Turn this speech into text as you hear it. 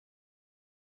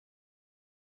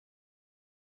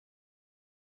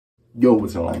Yo,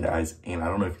 what's going on, guys? And I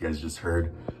don't know if you guys just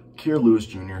heard, Kira Lewis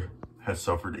Jr. has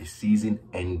suffered a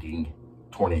season-ending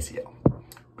torn ACL.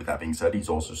 With that being said, he's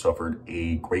also suffered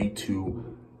a grade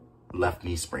 2 left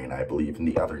knee sprain, I believe, in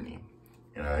the other knee.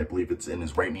 And I believe it's in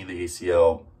his right knee, the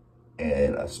ACL,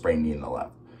 and a sprained knee in the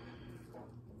left.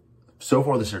 So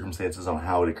far, the circumstances on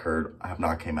how it occurred have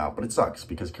not came out, but it sucks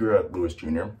because Kira Lewis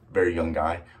Jr., very young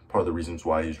guy, part of the reasons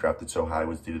why he was drafted so high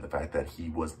was due to the fact that he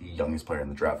was the youngest player in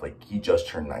the draft. Like, he just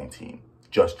turned 19.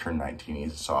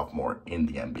 He's a sophomore in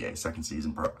the NBA, second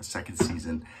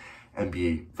season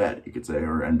NBA vet, you could say,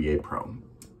 or NBA pro.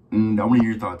 And I want to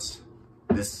hear your thoughts.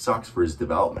 This sucks for his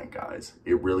development, guys.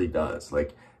 It really does.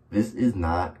 Like, this is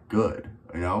not good,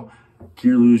 you know?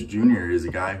 Kira Lewis Jr. is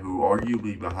a guy who,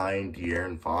 arguably behind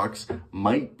De'Aaron Fox,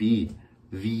 might be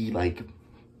the,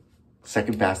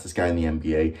 second fastest guy in the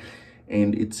NBA.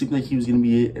 And it seemed like he was going to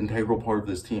be an integral part of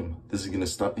this team. This is going to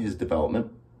stunt his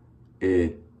development.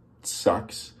 It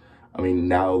sucks. I mean,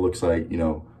 now it looks like,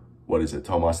 Tomas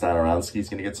Satoransky is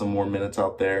going to get some more minutes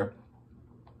out there.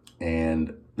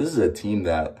 And this is a team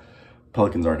that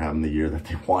Pelicans aren't having the year that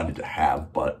they wanted to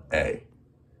have. But, hey,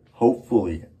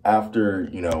 hopefully after,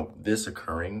 this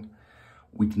occurring,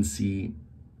 we can see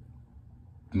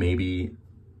maybe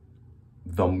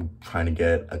them trying to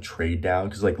get a trade down.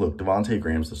 Because, look, Devontae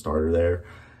Graham's the starter there.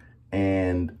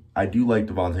 And I do like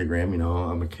Devontae Graham.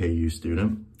 I'm a KU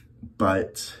student.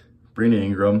 But Brandon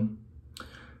Ingram,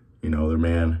 their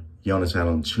man, Jonas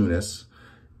Valanciunas.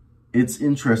 It's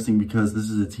interesting because this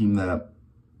is a team that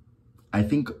I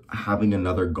think having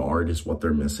another guard is what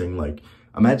they're missing.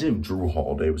 Imagine if Drew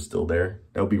Holiday was still there.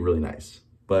 That would be really nice.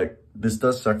 But this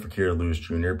does suck for Kira Lewis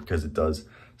Jr. because it does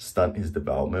stunt his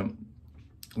development.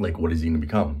 What is he going to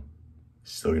become?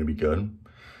 He's still going to be good.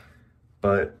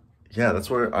 But, yeah, that's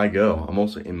where I go. I'm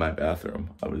also in my bathroom.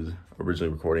 I was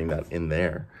originally recording that in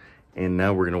there. And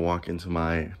now we're going to walk into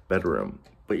my bedroom.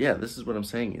 But, yeah, this is what I'm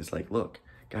saying is, look,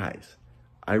 guys,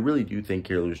 I really do think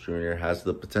Kira Lewis Jr. has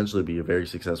the potential to be a very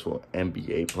successful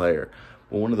NBA player.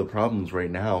 But one of the problems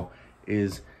right now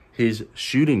is his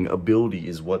shooting ability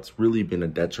is what's really been a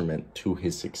detriment to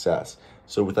his success.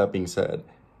 So with that being said,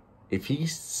 if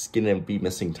he's going to be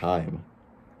missing time,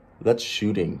 that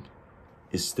shooting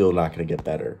is still not going to get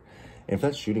better. And if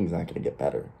that shooting is not going to get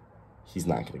better, he's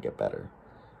not going to get better.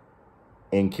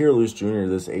 And Kira Lewis Jr.,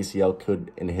 this ACL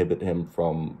could inhibit him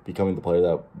from becoming the player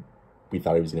that we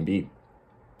thought he was going to be.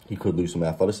 He could lose some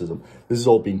athleticism. This is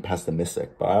all being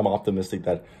pessimistic, but I'm optimistic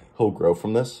that he'll grow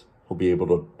from this. He'll be able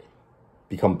to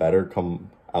become better,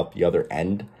 come out the other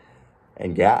end.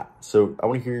 And yeah, so I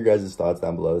want to hear your guys' thoughts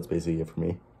down below. That's basically it for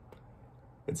me.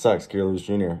 It sucks. Kira Lewis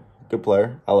Jr., good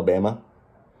player, Alabama.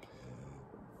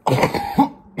 I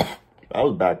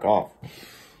was back off.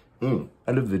 End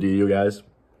of the video, guys.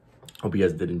 Hope you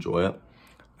guys did enjoy it.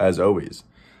 As always,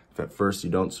 if at first you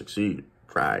don't succeed,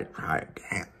 try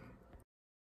again.